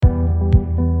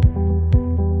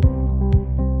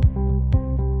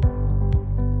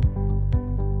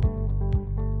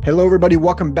Hello, everybody.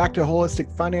 Welcome back to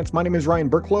Holistic Finance. My name is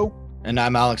Ryan Burklow. And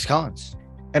I'm Alex Collins.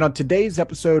 And on today's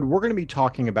episode, we're going to be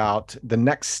talking about the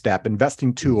next step,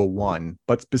 Investing 201.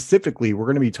 But specifically, we're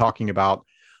going to be talking about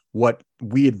what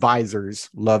we advisors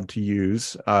love to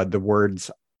use, the words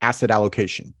asset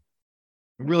allocation.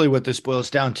 Really, what this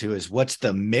boils down to is what's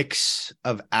the mix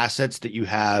of assets that you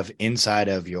have inside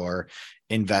of your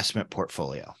investment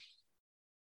portfolio.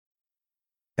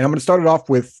 And I'm going to start it off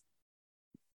with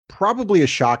probably a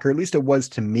shocker, at least it was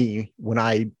to me when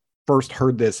I first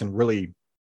heard this and really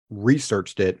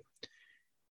researched it.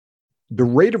 The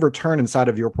rate of return inside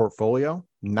of your portfolio,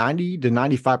 90 to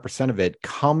 95% of it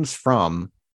comes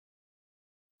from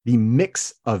the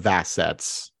mix of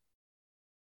assets,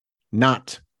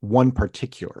 not one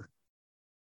particular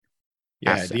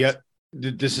asset.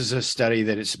 This is a study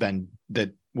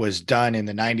that was done in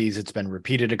the 90s. It's been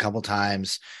repeated a couple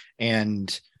times,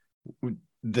 and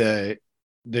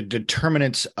the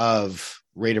determinants of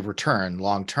rate of return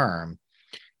long term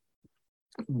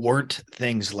weren't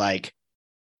things like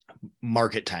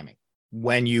market timing,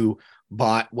 when you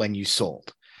bought, when you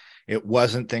sold. It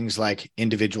wasn't things like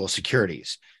individual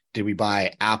securities. Did we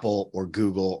buy Apple or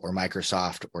Google or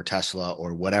Microsoft or Tesla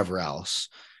or whatever else?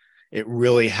 It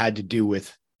really had to do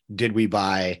with, did we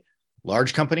buy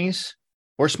large companies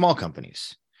or small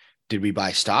companies? Did we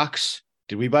buy stocks?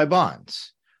 Did we buy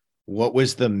bonds? What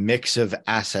was the mix of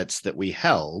assets that we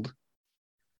held?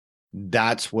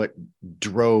 That's what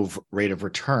drove rate of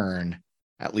return,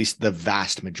 at least the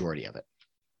vast majority of it.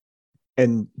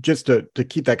 And just to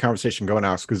keep that conversation going,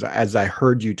 Alex, because as I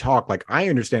heard you talk, like I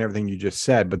understand everything you just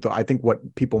said, but I think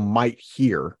what people might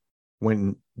hear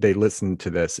when they listen to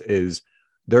this is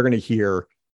they're going to hear,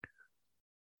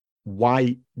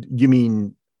 why you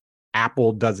mean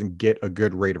Apple doesn't get a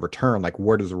good rate of return? Like,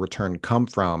 where does the return come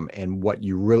from? And what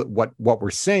we're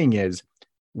saying is,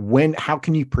 how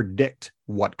can you predict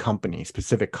what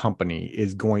specific company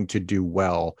is going to do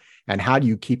well? And how do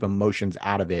you keep emotions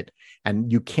out of it?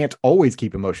 And you can't always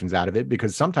keep emotions out of it,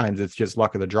 because sometimes it's just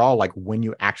luck of the draw, like when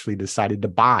you actually decided to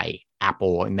buy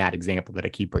Apple in that example that I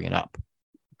keep bringing up.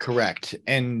 Correct.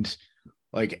 And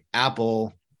like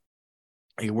Apple,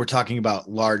 we're talking about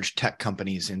large tech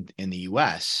companies in the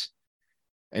US.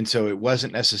 And so it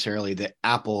wasn't necessarily that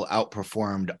Apple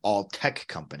outperformed all tech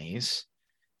companies.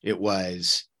 It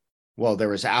was, well, there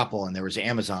was Apple and there was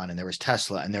Amazon and there was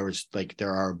Tesla, and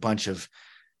there are a bunch of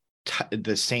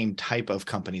the same type of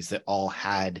companies that all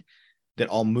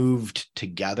moved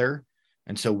together.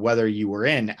 And so whether you were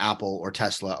in Apple or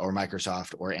Tesla or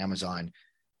Microsoft or Amazon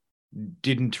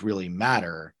didn't really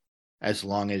matter, as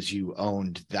long as you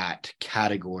owned that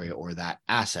category or that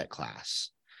asset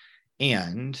class.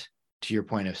 And to your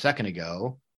point a second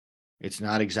ago, it's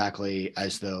not exactly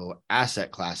as though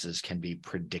asset classes can be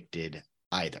predicted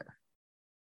either.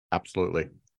 Absolutely.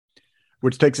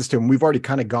 Which takes us to, and we've already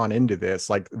kind of gone into this,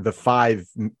 like the 5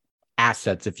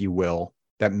 assets, if you will,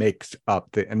 that makes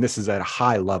up and this is at a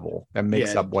high level, that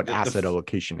makes up what asset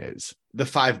allocation is. The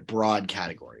 5 broad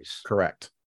categories. Correct.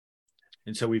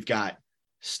 And so we've got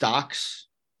stocks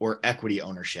or equity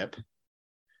ownership.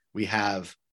 We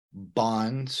have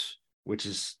bonds, which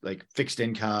is like fixed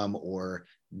income or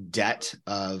debt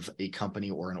of a company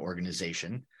or an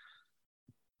organization.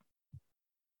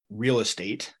 Real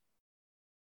estate,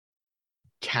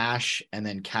 cash, and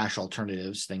then cash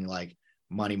alternatives, things like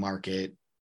money markets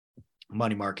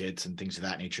and things of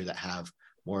that nature that have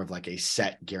more of like a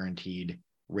set guaranteed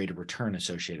rate of return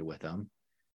associated with them.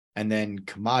 And then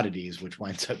commodities, which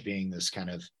winds up being this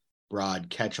kind of broad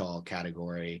catch-all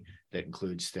category that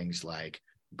includes things like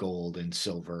gold and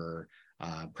silver,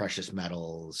 precious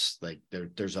metals. Like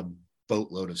there's a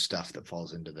boatload of stuff that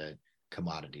falls into the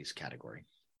commodities category.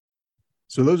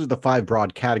 So those are the 5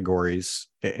 broad categories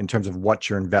in terms of what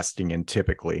you're investing in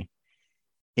typically.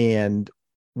 And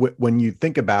when you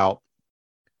think about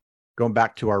going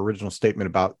back to our original statement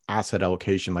about asset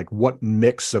allocation, like what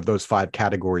mix of those 5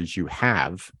 categories you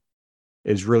have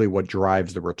is really what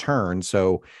drives the return.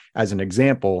 So as an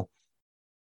example,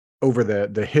 over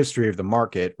the history of the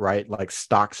market, right? Like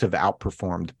stocks have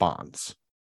outperformed bonds.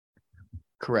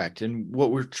 Correct. And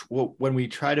when we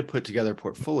try to put together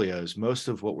portfolios, most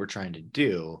of what we're trying to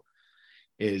do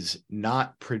is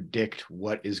not predict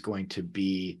what is going to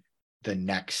be the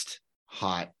next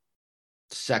hot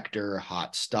sector,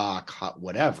 hot stock, hot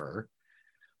whatever.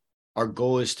 Our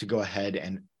goal is to go ahead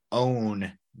and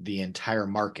own the entire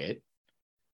market.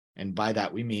 And by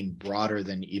that, we mean broader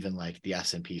than even like the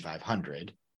S&P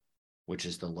 500, which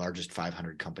is the largest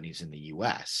 500 companies in the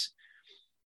US.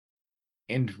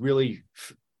 And really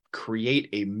create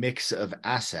a mix of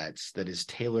assets that is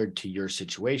tailored to your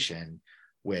situation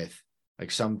with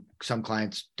Like some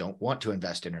clients don't want to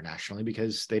invest internationally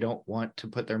because they don't want to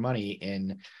put their money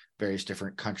in various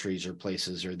different countries or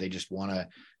places, or they just want to,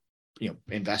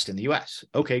 invest in the US.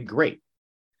 Okay, great.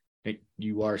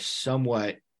 You are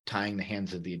somewhat tying the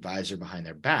hands of the advisor behind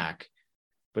their back,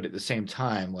 but at the same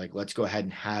time, like, let's go ahead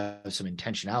and have some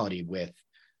intentionality with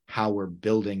how we're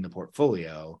building the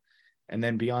portfolio. And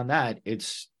then beyond that,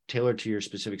 it's tailored to your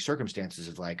specific circumstances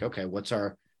of like, okay, what's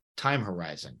our time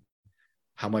horizon?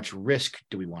 How much risk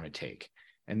do we want to take?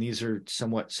 And these are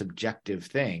somewhat subjective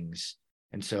things.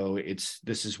 And so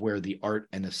this is where the art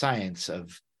and the science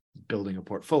of building a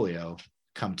portfolio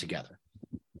come together.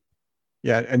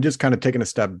 Yeah. And just kind of taking a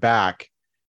step back,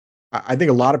 I think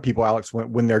a lot of people, Alex,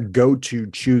 when they go to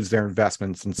choose their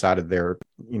investments inside of their,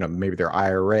 maybe their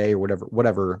IRA or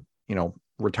whatever,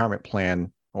 retirement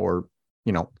plan or,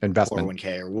 investment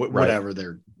 401k or whatever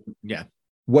they're,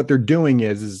 what they're doing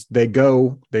is they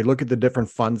look at the different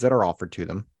funds that are offered to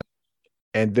them,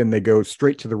 and then they go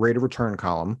straight to the rate of return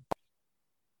column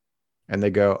and they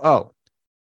go, oh,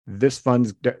 this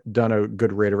fund's done a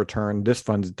good rate of return, this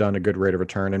fund's done a good rate of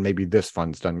return, and maybe this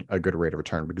fund's done a good rate of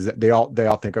return, because they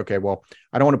all think, okay, well,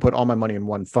 I don't want to put all my money in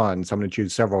one fund, so I'm going to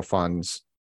choose several funds,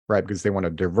 right? Because they want to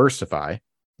diversify.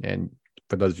 And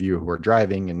for those of you who are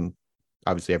driving, and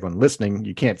obviously everyone listening,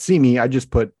 you can't see me, I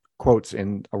just put quotes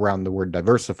in around the word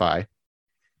diversify.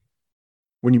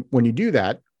 When you do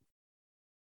that,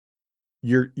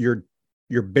 you're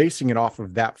basing it off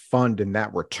of that fund and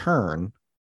that return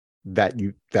that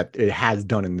it has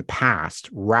done in the past,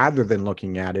 rather than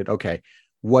looking at it, okay,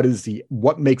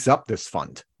 what makes up this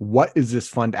fund? What is this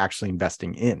fund actually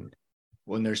investing in?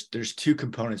 Well, and there's two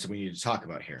components that we need to talk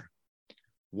about here.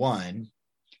 One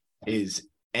is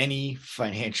any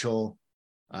financial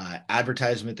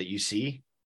advertisement that you see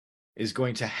is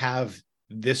going to have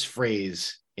this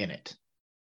phrase in it: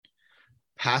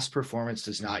 past performance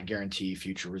does not guarantee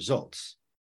future results.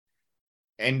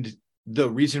 And the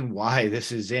reason why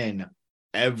this is in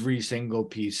every single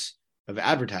piece of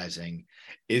advertising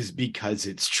is because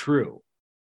it's true.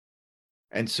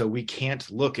 And so we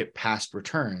can't look at past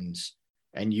returns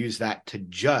and use that to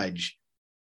judge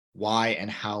why and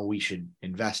how we should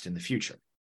invest in the future.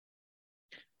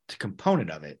 It's a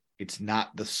component of it. It's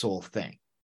not the sole thing.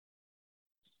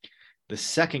 The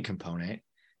second component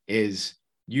is,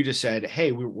 you just said,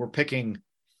 hey, we're picking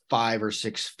 5 or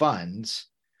 6 funds,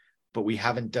 but we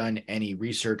haven't done any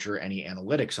research or any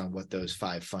analytics on what those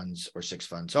 5 funds or 6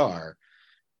 funds are.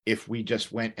 If we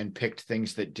just went and picked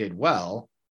things that did well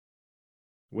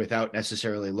without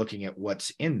necessarily looking at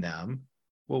what's in them,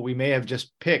 well, we may have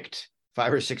just picked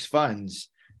 5 or 6 funds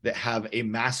that have a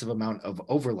massive amount of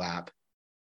overlap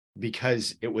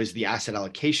because it was the asset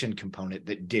allocation component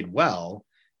that did well.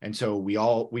 And so we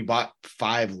bought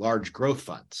 5 large growth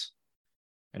funds.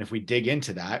 And if we dig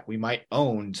into that, we might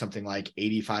own something like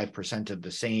 85% of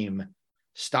the same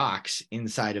stocks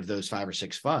inside of those 5 or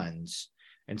 6 funds.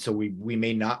 And so we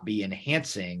may not be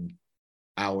enhancing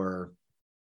our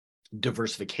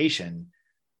diversification.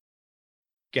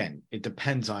 Again, it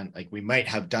depends on, like, we might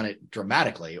have done it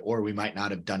dramatically, or we might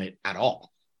not have done it at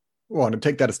all. Well, and to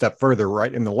take that a step further,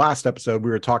 right? In the last episode,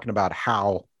 we were talking about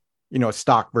how,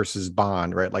 stock versus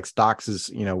bond, right? Like stocks is,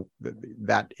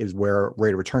 that is where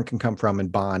rate of return can come from, and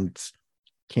bonds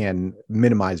can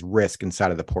minimize risk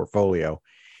inside of the portfolio.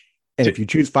 And if you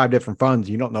choose 5 different funds,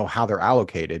 you don't know how they're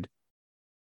allocated.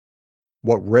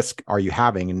 What risk are you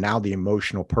having? And now the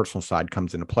emotional personal side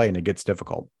comes into play, and it gets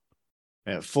difficult.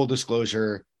 Full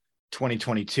disclosure,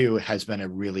 2022 has been a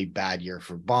really bad year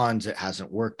for bonds. It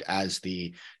hasn't worked as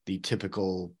the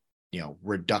typical,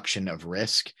 reduction of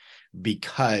risk,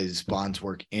 because bonds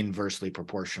work inversely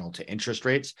proportional to interest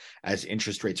rates. As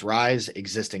interest rates rise,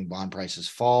 existing bond prices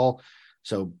fall.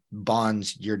 So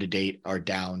bonds year to date are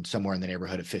down somewhere in the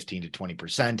neighborhood of 15 to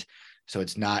 20%. So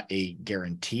it's not a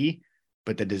guarantee,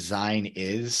 but the design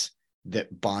is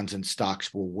that bonds and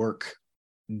stocks will work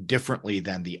differently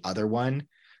than the other one,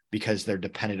 because they're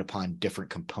dependent upon different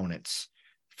components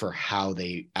for how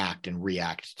they act and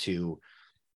react to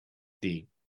the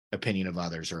opinion of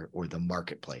others or the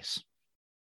marketplace.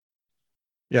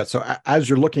 Yeah. So as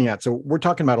you're looking at, so we're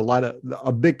talking about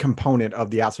a big component of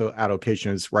the asset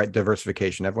allocation is, right,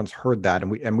 diversification. Everyone's heard that.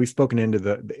 And we've spoken into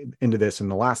this in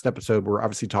the last episode. We're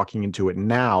obviously talking into it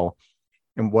now.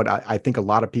 And what I think a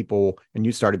lot of people, and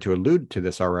you started to allude to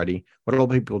this already, what a lot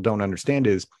of people don't understand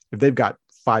is, if they've got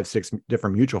 5, 6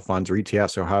 different mutual funds or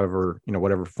ETFs or however,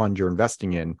 whatever fund you're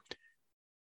investing in,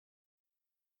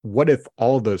 what if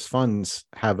all of those funds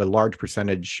have a large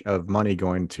percentage of money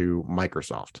going to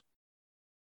Microsoft?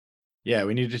 Yeah,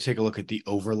 we need to take a look at the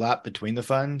overlap between the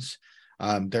funds.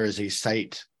 There is a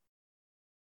site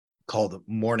called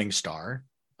Morningstar.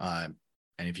 And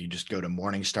if you just go to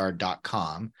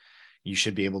morningstar.com, you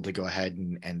should be able to go ahead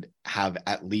and have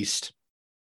at least,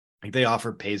 like, they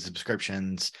offer paid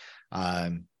subscriptions,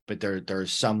 but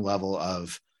there's some level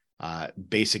of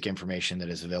basic information that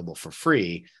is available for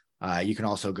free. You can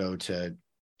also go to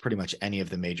pretty much any of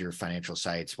the major financial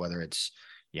sites, whether it's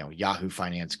Yahoo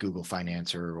Finance, Google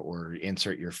Finance, or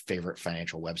insert your favorite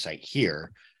financial website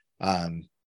here,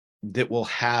 that will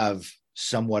have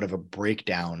somewhat of a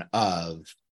breakdown of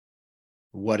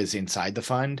what is inside the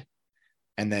fund.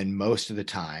 And then most of the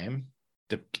time,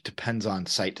 depends on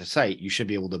site to site, you should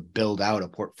be able to build out a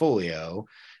portfolio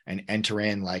and enter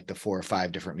in like the 4 or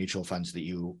 5 different mutual funds that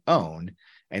you own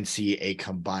and see a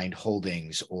combined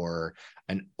holdings or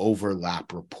an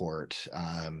overlap report,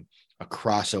 a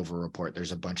crossover report.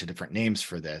 There's a bunch of different names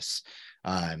for this.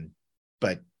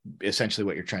 But essentially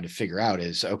what you're trying to figure out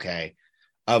is, okay,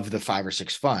 of the 5 or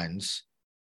 6 funds,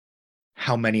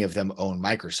 how many of them own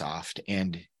Microsoft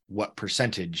and what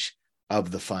percentage of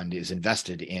the fund is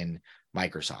invested in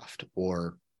Microsoft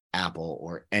or Apple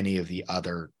or any of the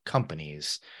other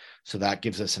companies. So that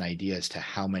gives us an idea as to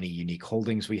how many unique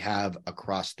holdings we have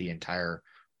across the entire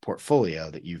portfolio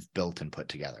that you've built and put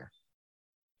together.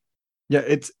 Yeah,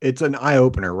 it's an eye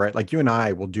opener, right? Like you and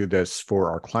I will do this for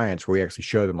our clients where we actually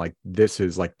show them like this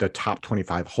is like the top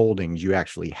 25 holdings you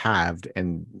actually have.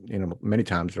 And many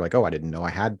times they're like, oh, I didn't know I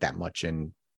had that much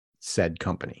in said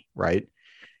company, right?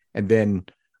 And then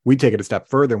we take it a step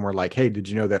further and we're like, hey, did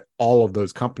you know that all of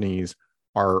those companies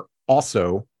are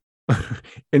also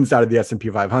inside of the S&P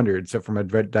 500? So from a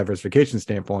diversification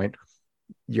standpoint,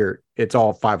 it's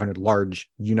all 500 large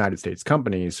United States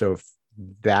companies. So if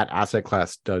that asset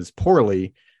class does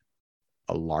poorly,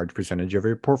 a large percentage of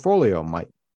your portfolio might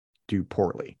do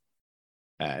poorly.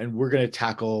 And we're going to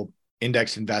tackle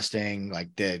index investing, like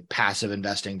the passive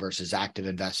investing versus active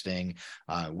investing.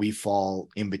 We fall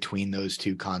in between those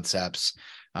two concepts.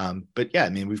 But yeah, I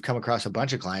mean, we've come across a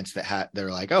bunch of clients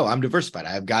they're like, oh, I'm diversified.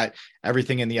 I've got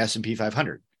everything in the S&P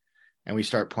 500. And we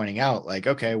start pointing out like,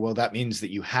 okay, well, that means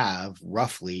that you have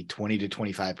roughly 20 to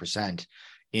 25%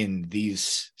 in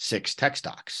these 6 tech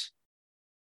stocks.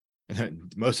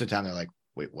 And most of the time they're like,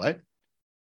 wait, what?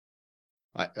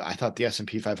 I thought the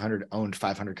S&P 500 owned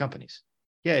 500 companies.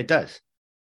 Yeah, it does.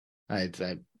 It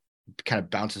kind of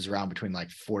bounces around between like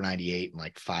 498 and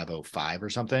like 505 or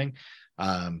something.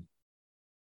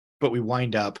 But we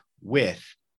wind up with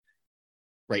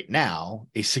right now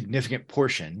a significant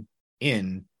portion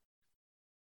in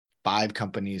 5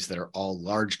 companies that are all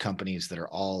large companies that are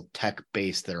all tech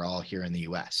based, that are all here in the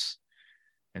US.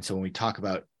 And so when we talk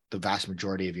about the vast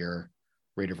majority of your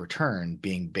rate of return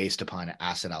being based upon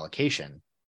asset allocation,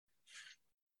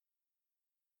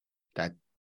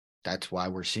 that's why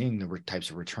we're seeing the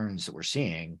types of returns that we're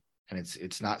seeing. And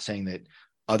it's not saying that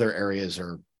other areas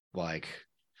are like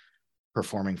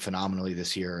performing phenomenally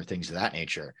this year or things of that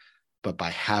nature, but by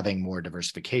having more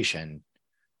diversification,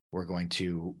 we're going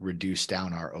to reduce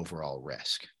down our overall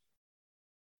risk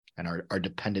and our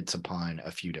dependence upon a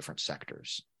few different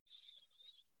sectors.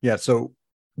 Yeah. So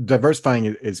diversifying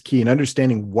is key, and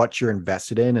understanding what you're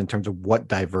invested in terms of what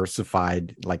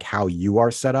diversified, like how you are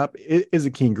set up, is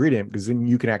a key ingredient, because then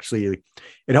you can actually,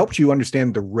 it helps you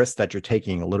understand the risk that you're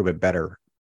taking a little bit better,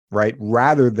 right?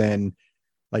 Rather than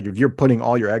like if you're putting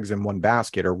all your eggs in one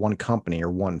basket or one company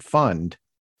or one fund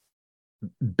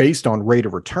based on rate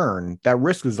of return, that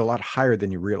risk is a lot higher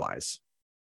than you realize.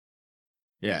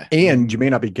 Yeah. And you may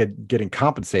not be getting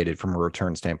compensated from a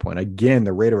return standpoint. Again,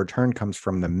 the rate of return comes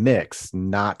from the mix,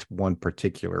 not one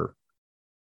particular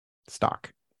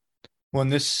stock. Well,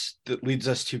 and that leads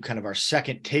us to kind of our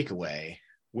second takeaway,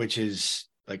 which is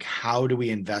like, how do we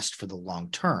invest for the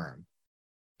long term?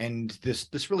 And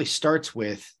this really starts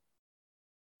with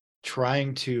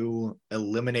trying to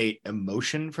eliminate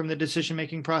emotion from the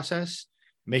decision-making process,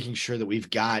 making sure that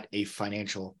we've got a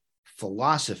financial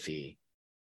philosophy.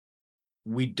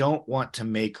 We don't want to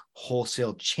make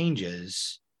wholesale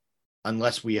changes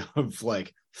unless we have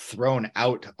like thrown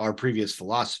out our previous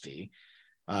philosophy.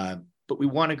 But we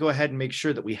want to go ahead and make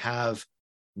sure that we have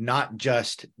not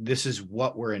just this is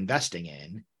what we're investing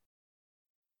in,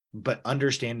 but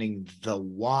understanding the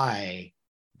why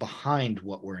behind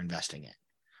what we're investing in.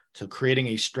 So creating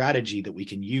a strategy that we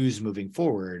can use moving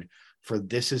forward for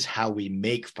this is how we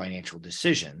make financial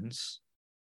decisions.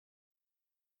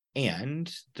 And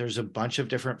there's a bunch of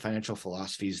different financial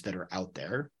philosophies that are out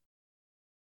there.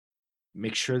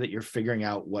 Make sure that you're figuring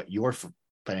out what your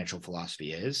financial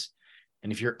philosophy is.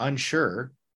 And if you're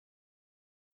unsure,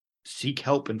 seek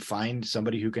help and find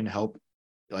somebody who can help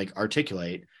like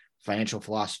articulate financial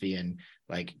philosophy and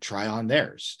Like, try on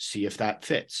theirs, see if that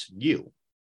fits you.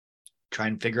 Try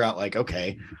and figure out, like,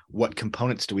 okay, what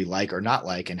components do we like or not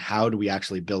like, and how do we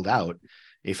actually build out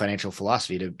a financial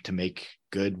philosophy to make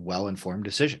good, well-informed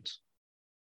decisions.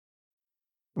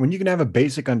 When you can have a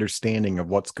basic understanding of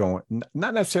what's going,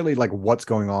 not necessarily like what's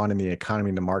going on in the economy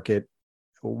and the market,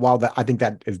 while that I think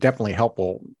that is definitely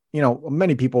helpful.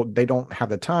 Many people, they don't have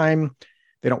the time,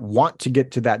 they don't want to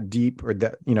get to that deep or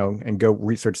that, and go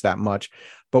research that much.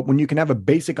 But when you can have a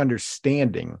basic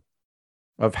understanding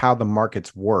of how the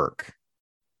markets work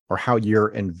or how you're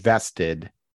invested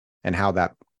and how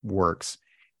that works,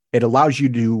 it allows you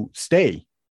to stay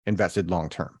invested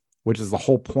long-term, which is the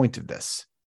whole point of this.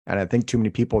 And I think too many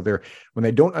people there, when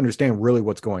they don't understand really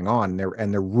what's going on,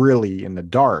 they're really in the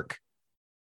dark,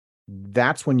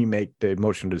 that's when you make the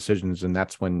emotional decisions, and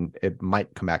that's when it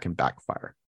might come back and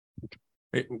backfire.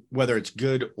 Whether it's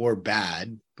good or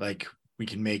bad, like, we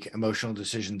can make emotional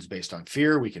decisions based on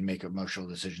fear, we can make emotional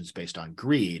decisions based on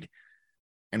greed.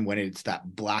 And when it's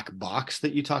that black box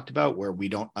that you talked about, where we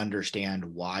don't understand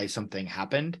why something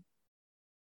happened,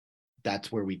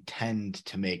 that's where we tend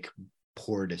to make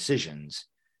poor decisions,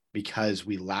 because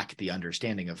we lack the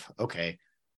understanding of, okay,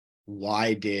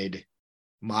 why did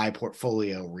my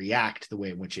portfolio react the way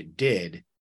in which it did,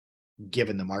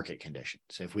 given the market conditions?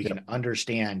 So if we can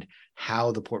understand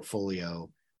how the portfolio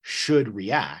should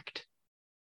react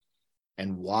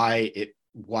and why it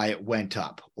went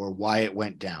up or why it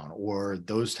went down or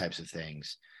those types of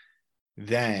things,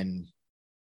 then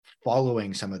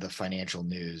following some of the financial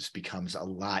news becomes a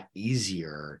lot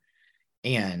easier,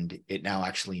 and it now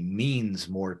actually means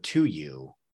more to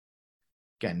you.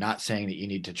 Again, not saying that you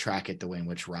need to track it the way in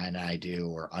which Ryan and I do,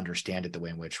 or understand it the way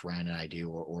in which Ryan and I do,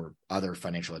 or other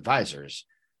financial advisors,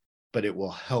 but it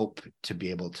will help to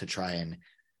be able to try and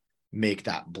make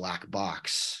that black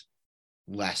box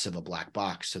less of a black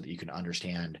box, so that you can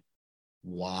understand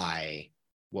why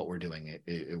what we're doing,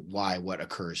 why what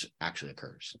occurs actually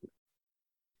occurs.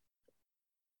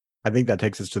 I think that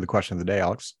takes us to the question of the day,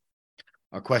 Alex.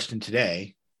 Our question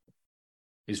today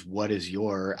is, what is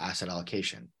your asset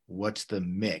allocation? What's the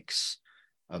mix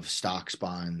of stocks,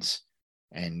 bonds,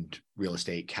 and real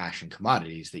estate, cash, and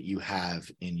commodities that you have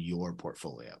in your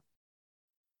portfolio?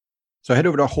 So head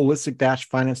over to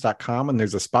holistic-finance.com, and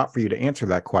there's a spot for you to answer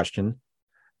that question.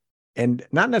 And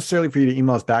not necessarily for you to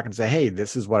email us back and say, hey,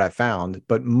 this is what I found,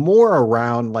 but more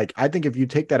around, like, I think if you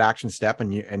take that action step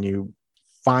and you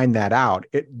find that out,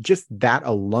 that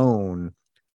alone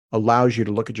allows you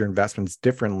to look at your investments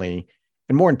differently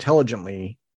and more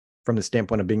intelligently, from the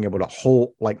standpoint of being able to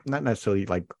hold, like, not necessarily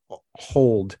like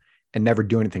hold and never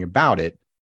do anything about it,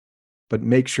 but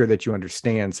make sure that you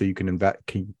understand so you can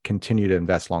continue to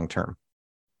invest long-term.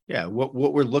 Yeah. What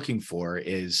we're looking for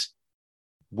is,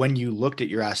 when you looked at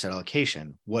your asset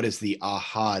allocation, what is the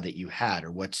aha that you had,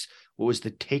 or what was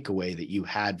the takeaway that you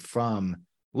had from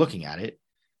looking at it?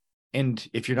 And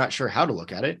if you're not sure how to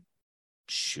look at it,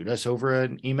 shoot us over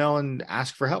an email and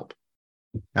ask for help.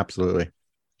 Absolutely.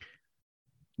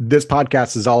 This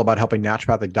podcast is all about helping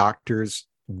naturopathic doctors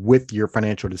with your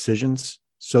financial decisions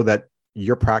so that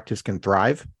your practice can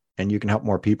thrive and you can help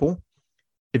more people.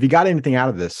 If you got anything out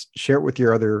of this, share it with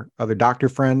your other doctor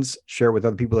friends, share it with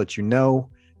other people that you know,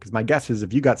 because my guess is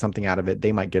if you got something out of it,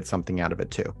 they might get something out of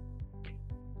it too.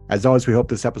 As always, we hope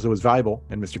this episode was valuable.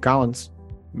 And Mr. Collins,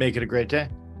 make it a great day.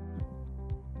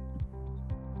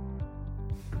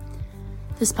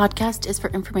 This podcast is for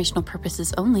informational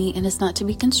purposes only and is not to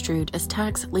be construed as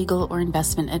tax, legal, or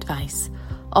investment advice.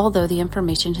 Although the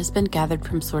information has been gathered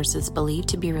from sources believed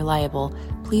to be reliable,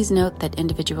 please note that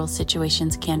individual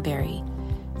situations can vary.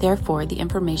 Therefore, the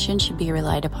information should be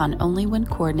relied upon only when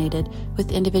coordinated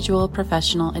with individual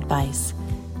professional advice.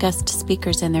 Guest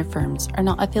speakers and their firms are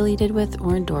not affiliated with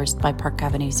or endorsed by Park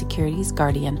Avenue Securities,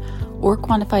 Guardian, or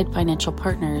Quantified Financial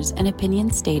Partners, and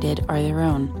opinions stated are their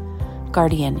own.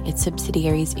 Guardian, its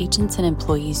subsidiaries, agents, and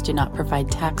employees do not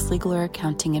provide tax, legal, or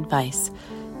accounting advice.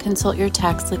 Consult your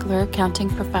tax, legal, or accounting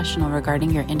professional regarding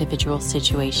your individual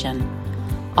situation.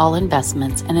 All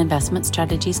investments and investment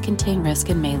strategies contain risk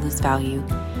and may lose value.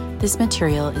 This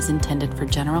material is intended for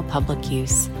general public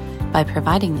use. By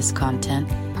providing this content,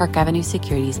 Park Avenue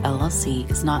Securities LLC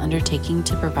is not undertaking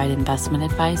to provide investment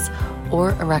advice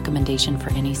or a recommendation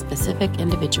for any specific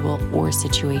individual or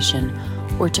situation,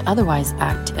 or to otherwise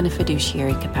act in a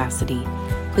fiduciary capacity.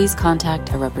 Please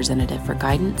contact a representative for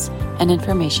guidance and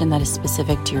information that is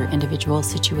specific to your individual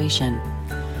situation.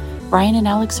 Ryan and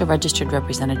Alex are registered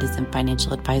representatives and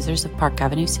financial advisors of Park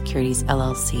Avenue Securities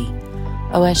LLC,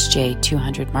 OSJ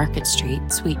 200 Market Street,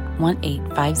 Suite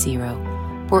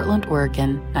 1850, Portland,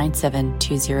 Oregon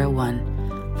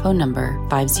 97201. Phone number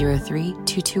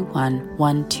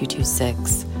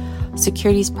 503-221-1226.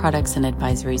 Securities products and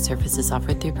advisory services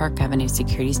offered through Park Avenue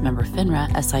Securities member FINRA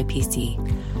SIPC.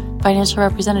 Financial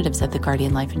representatives of the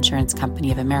Guardian Life Insurance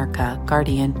Company of America,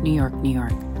 Guardian, New York, New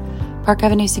York. Park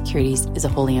Avenue Securities is a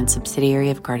wholly owned subsidiary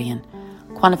of Guardian.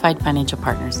 Quantified Financial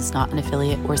Partners is not an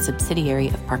affiliate or subsidiary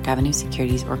of Park Avenue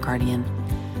Securities or Guardian.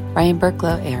 Ryan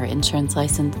Burklow, AR Insurance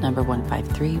License number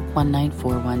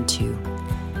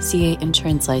 153-19412. CA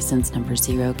Insurance License number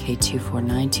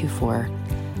 0K24924.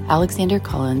 Alexander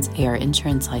Collins, AR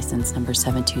Insurance License number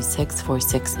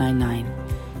 7264699.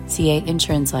 CA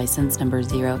Insurance License number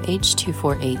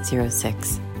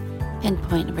 0H24806.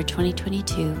 Endpoint number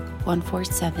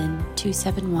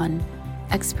 2022-147271.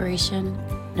 Expiration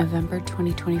November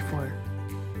 2024.